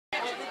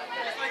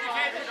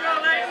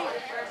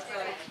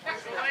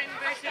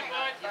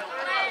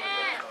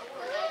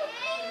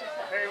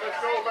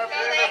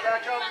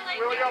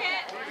William.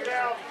 Easy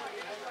down.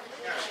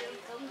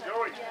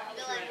 Joey.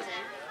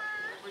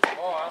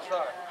 Oh,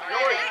 AllStars.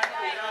 Joey.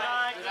 Good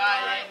eye,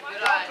 Lane.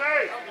 Good eye.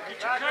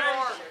 Back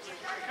arm.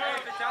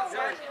 If it's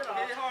outside, hit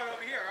it hard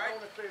over here, right?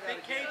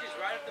 Big cages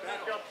right up the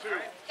middle. Back up two.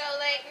 Right? Go,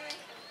 Leighton.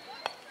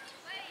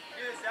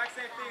 Do the exact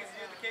same thing as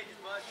you do in the cages,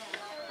 bud.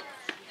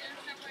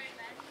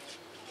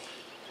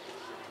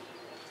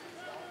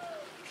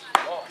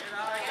 Oh.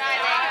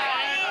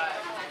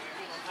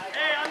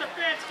 Hey, on the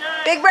fence,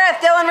 guys. Big breath,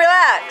 Dylan,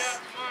 relax.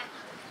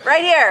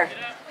 Right here.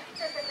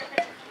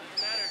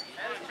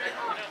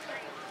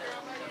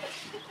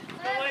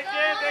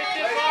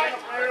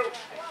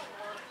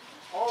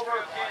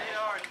 Over.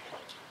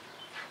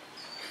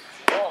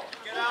 Oh.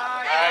 Good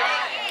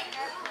eye.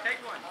 Take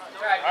one.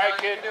 All right,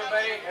 kid.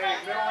 Hey,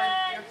 middle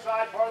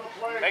inside part of the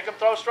play. Make them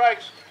throw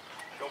strikes.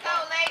 Go, Leighton.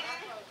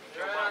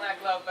 Throw it on that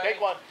glove, buddy.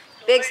 Take one.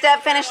 Big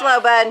step, finish low,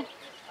 bud.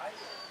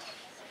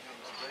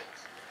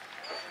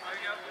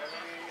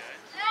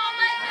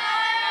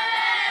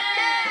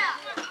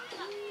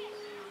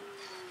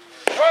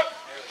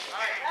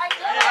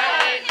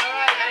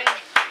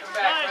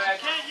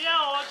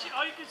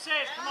 All you can say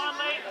is, come on,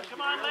 Leighton,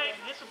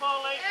 hit the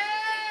ball, Leighton.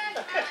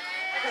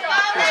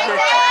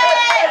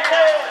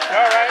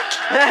 All right.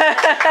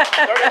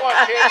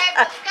 31, kid.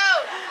 Let's go.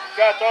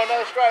 Got to throw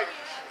another strike.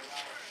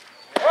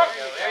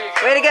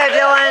 Way to go,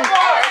 Dylan.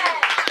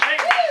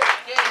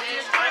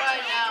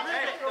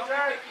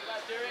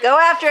 Go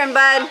after him,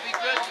 bud.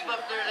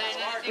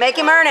 Make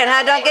him earn it,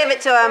 huh? Don't give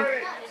it to him.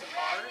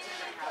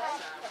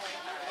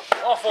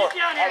 All four. All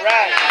right.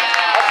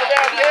 Up and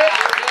down, kid.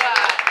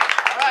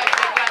 All right,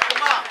 big guy,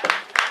 come on.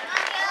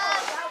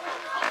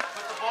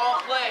 Put the ball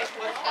in play.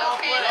 Put the ball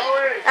in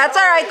play. That's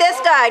all right,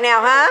 this guy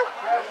now, huh?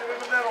 Pass it in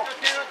the middle.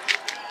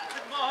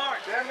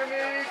 Bend the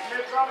knees,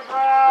 mitts on the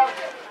ground.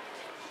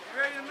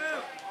 Ready to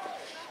move.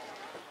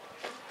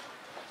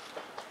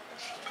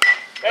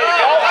 There you go.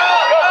 Go,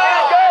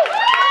 go, go.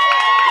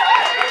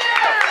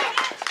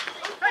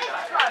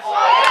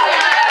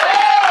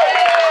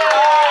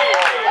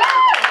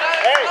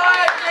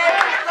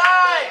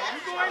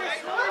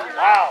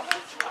 Wow.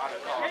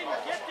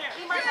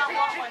 He might not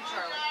want one,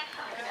 Charlie.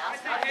 You can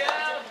ask him.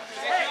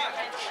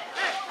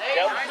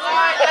 Yep.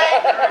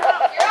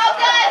 You're all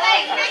good,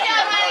 Leighton. Good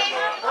job, honey.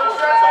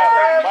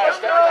 By a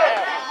step and a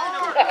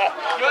half.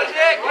 Good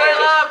hit,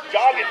 Caleb.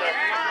 Jogging there.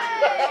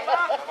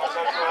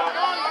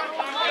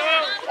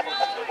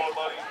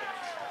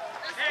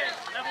 Hey,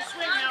 level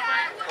swing now,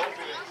 buddy.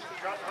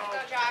 Go,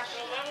 Josh.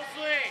 Level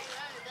swing.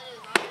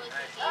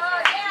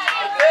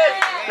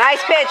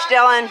 Nice pitch,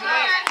 Dylan.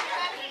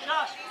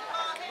 Josh,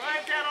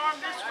 drive that arm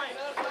this way.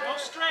 Go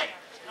straight,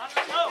 not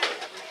slow.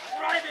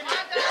 Drive it in.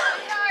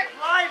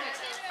 Drive it.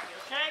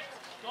 Okay?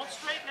 Don't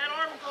straighten that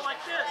arm and go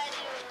like this.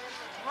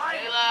 Drive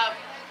it. Caleb.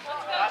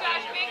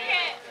 Josh, big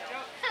hit.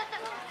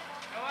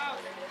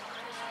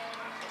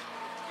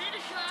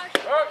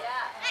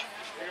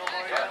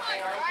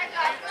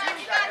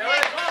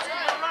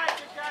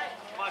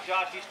 Come on,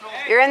 Josh. He's throwing.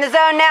 You're in the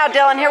zone now,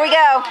 Dylan. Here we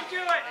go. Do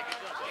it. You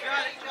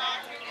got it.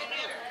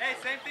 Hey,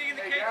 same thing in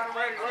the Hey, cage. down and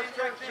ready. Let's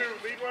turn two.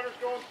 Lead runner's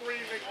going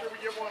three. Make sure we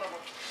get one of them.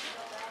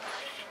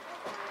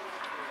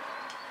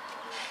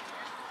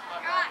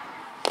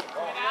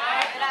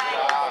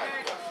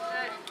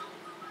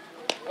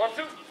 One,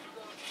 two.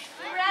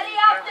 Ready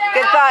out there?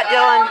 Good thought,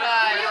 Dylan. Be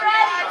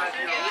ready.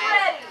 Be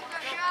ready.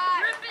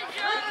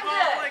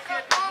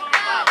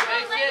 Come on,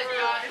 base hit,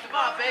 Josh. Come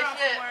on, base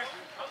hit.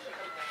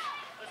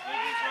 Let's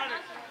move these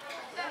runners.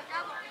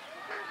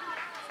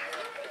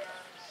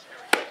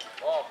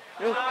 Oh.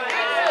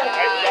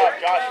 Nice job,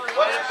 Josh.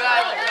 Way to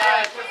battle,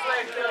 guys.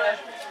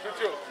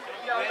 2-2.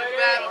 Way to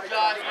battle,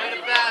 Josh. Way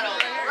to battle.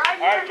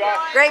 All right,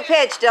 Josh. Great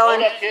pitch, Hold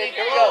Dylan. up, kid.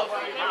 Here we go.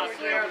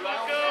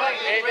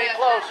 Anything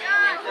close.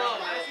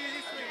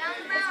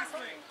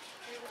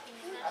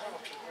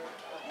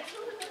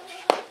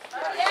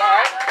 All right.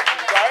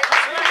 All right.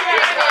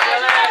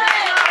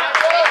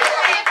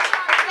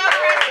 Go,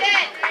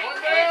 Preston.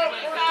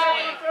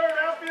 Third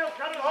outfield,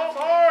 cut it home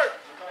hard.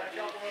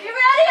 You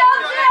ready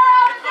out there?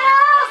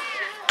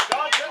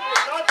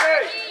 Dante,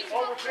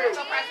 over two.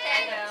 Go,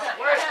 Preston.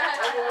 Wait,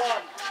 over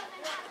one.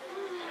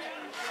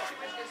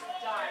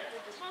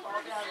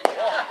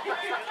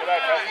 Good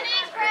eye, Preston.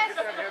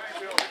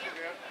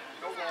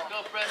 Go,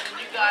 Preston.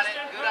 You got it.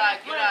 Good eye.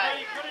 Good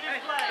eye. Put it in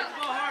play.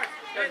 Go hard.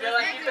 Go,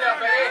 Dylan. Keep it up,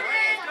 buddy.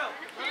 Let's go.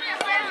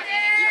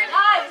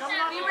 Guys,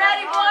 be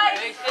ready, boys.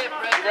 Base hit, You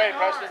Preston. ready,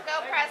 Preston?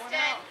 Go,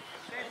 Preston.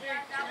 Same thing.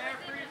 Come there,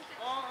 freeze.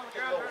 Ball on the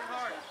ground, very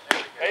hard.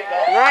 There you go.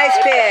 Nice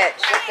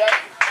pitch. Get that.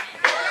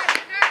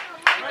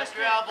 Pick up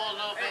your elbow a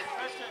little bit.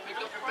 Pick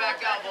up your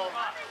back elbow.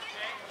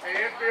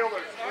 Hey,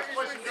 infielders, let's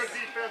play some good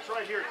defense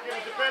right here. Get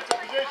in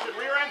defensive position.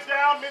 Rear ends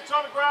down, mitts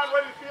on the ground,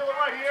 ready to feel it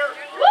right here.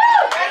 Woo!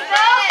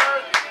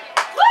 Preston.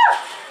 Woo!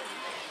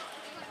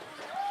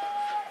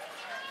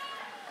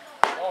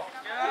 Oh.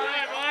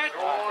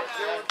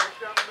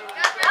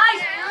 Nice,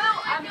 Drew.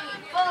 I mean,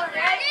 Bullard B.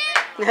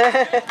 All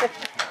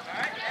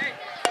right, hey.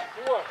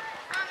 2-1. 2-1.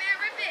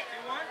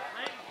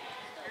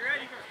 You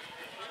ready?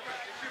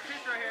 It's your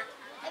pitch right here.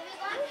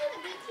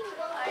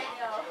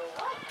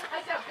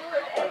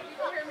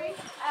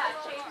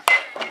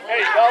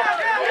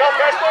 Go,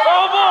 Preston.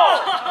 Go,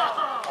 ball.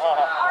 All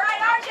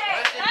right, RJ.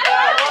 Preston, you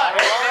gotta run.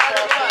 You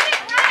gotta run.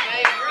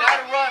 Okay, you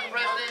gotta run,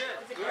 Preston.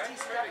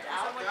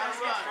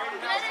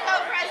 Let's go,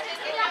 Preston.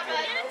 Get up,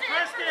 buddy.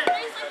 Preston.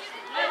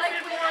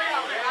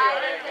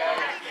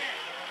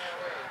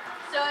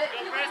 So,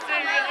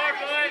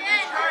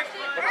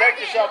 Protect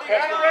yourself,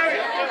 Preston. 2 and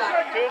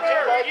 2,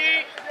 bud.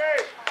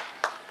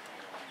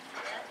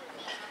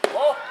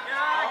 Oh.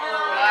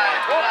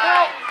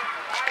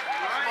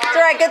 It's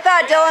all right. Good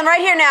thought, Dylan.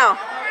 Right here now.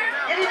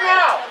 Get him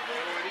now.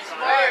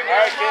 Smart, All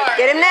right, kid.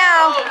 Get him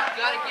now.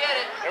 Gotta get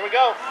it. Here we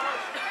go.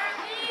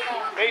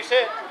 Base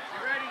hit.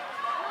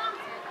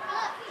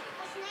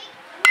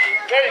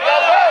 There you go. Go.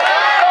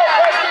 Go,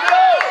 Preston.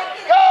 Go.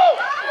 Go.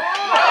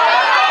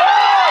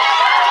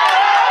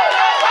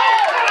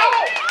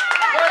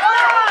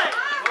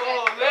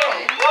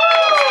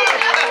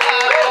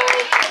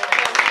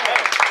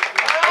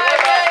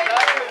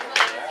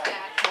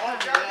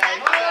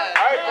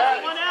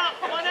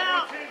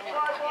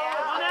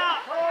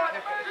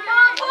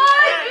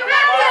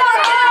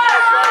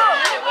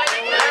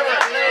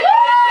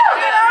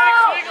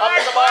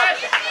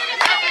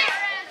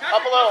 Up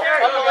a little.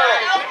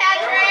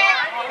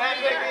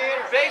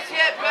 Base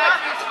hit,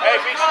 Patrick. Hey,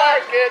 be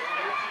smart, kid.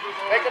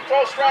 Make him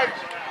throw strikes.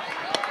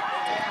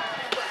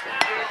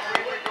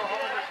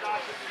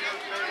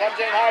 Comes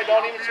in high,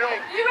 don't even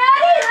swing. you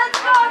ready?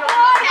 Let's go,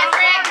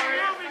 Patrick.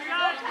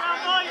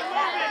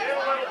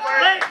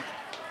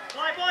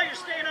 Fly ball, you're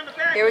staying on the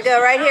back. Here we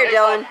go. Right here,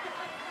 Dylan.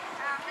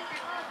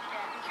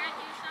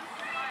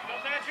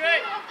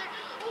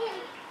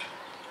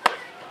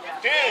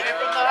 Dude,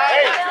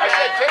 hey, I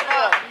said take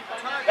them.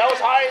 That was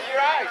high in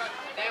your eyes.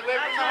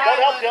 Don't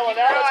help Dylan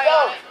now. Let's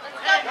go.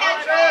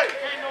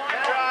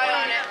 Try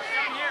on it.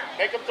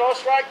 Make him throw a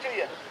strike to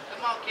you.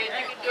 Come on, kid,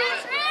 you can do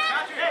it.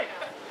 Hey,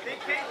 big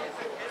cages.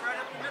 Get right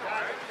up the middle.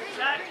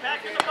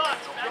 Back in the box.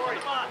 Back in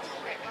the box.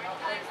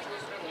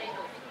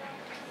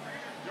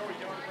 There you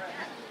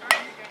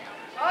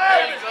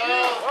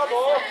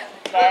go.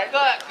 Good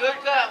cut, good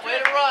cut. Way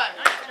to run.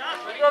 Nice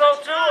job. We got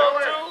 2-0-2.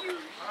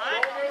 All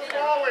right.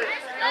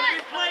 Don't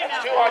be playing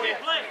now. 2 on you.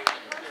 Play.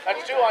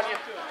 That's 2 on you.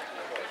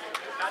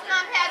 Come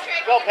on,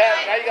 Patrick. Go,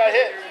 Pat. Now you got to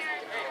hit.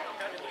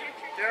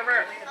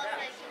 Camera.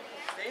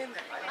 Stay in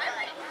there.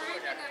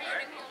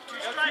 2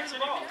 strikes,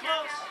 anything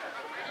close.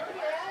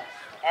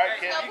 All right,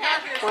 kid.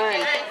 One.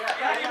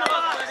 Back in the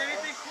box.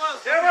 Anything close.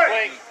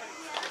 Swing.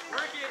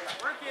 Work it.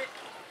 Work it.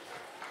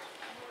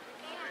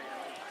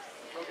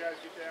 Go, guys,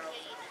 get down.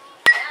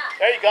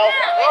 There you go.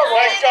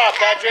 Nice job,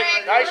 Patrick.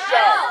 Nice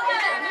job.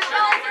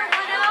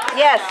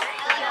 Yes.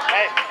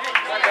 Hey,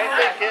 same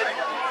thing, kid.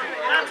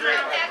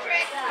 Patrick.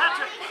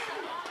 Patrick.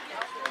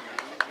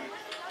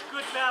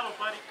 Good battle,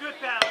 buddy. Good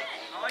battle.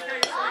 I like how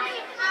you swing.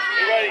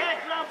 Be ready. Hey,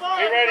 ground ball.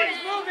 Be ready.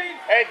 Everybody's moving.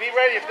 Hey, be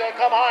ready. It's going to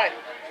come high.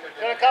 It's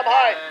going to come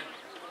high.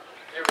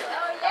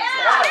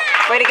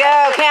 Way to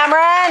go,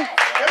 Cameron.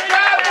 That's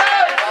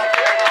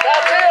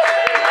it.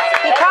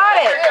 He caught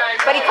it,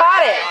 but he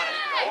caught it.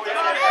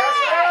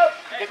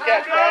 Good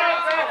catch,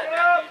 Brian.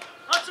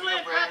 Hustle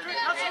in, Patrick.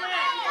 Hustle in.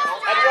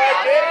 That's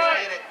right,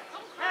 kid.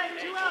 Hey,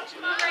 2 outs.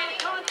 You don't have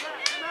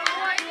contact. No matter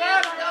what, 2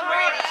 outs.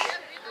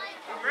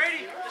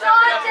 Brady.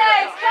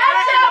 Dante,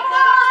 catch up,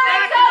 ball.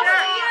 That goes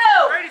to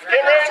you.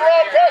 Get ready to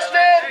roll,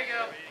 Preston.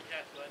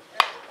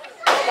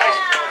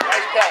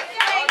 Nice cut.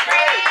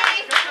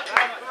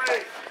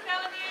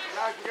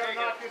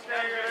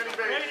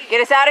 Get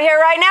us out of here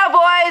right now,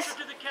 boys.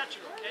 To the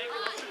catcher, okay?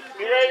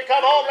 Be ready to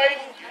come home,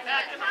 Layton.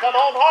 Come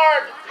home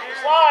hard.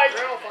 Slide.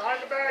 Behind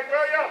the bag, where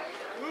are you?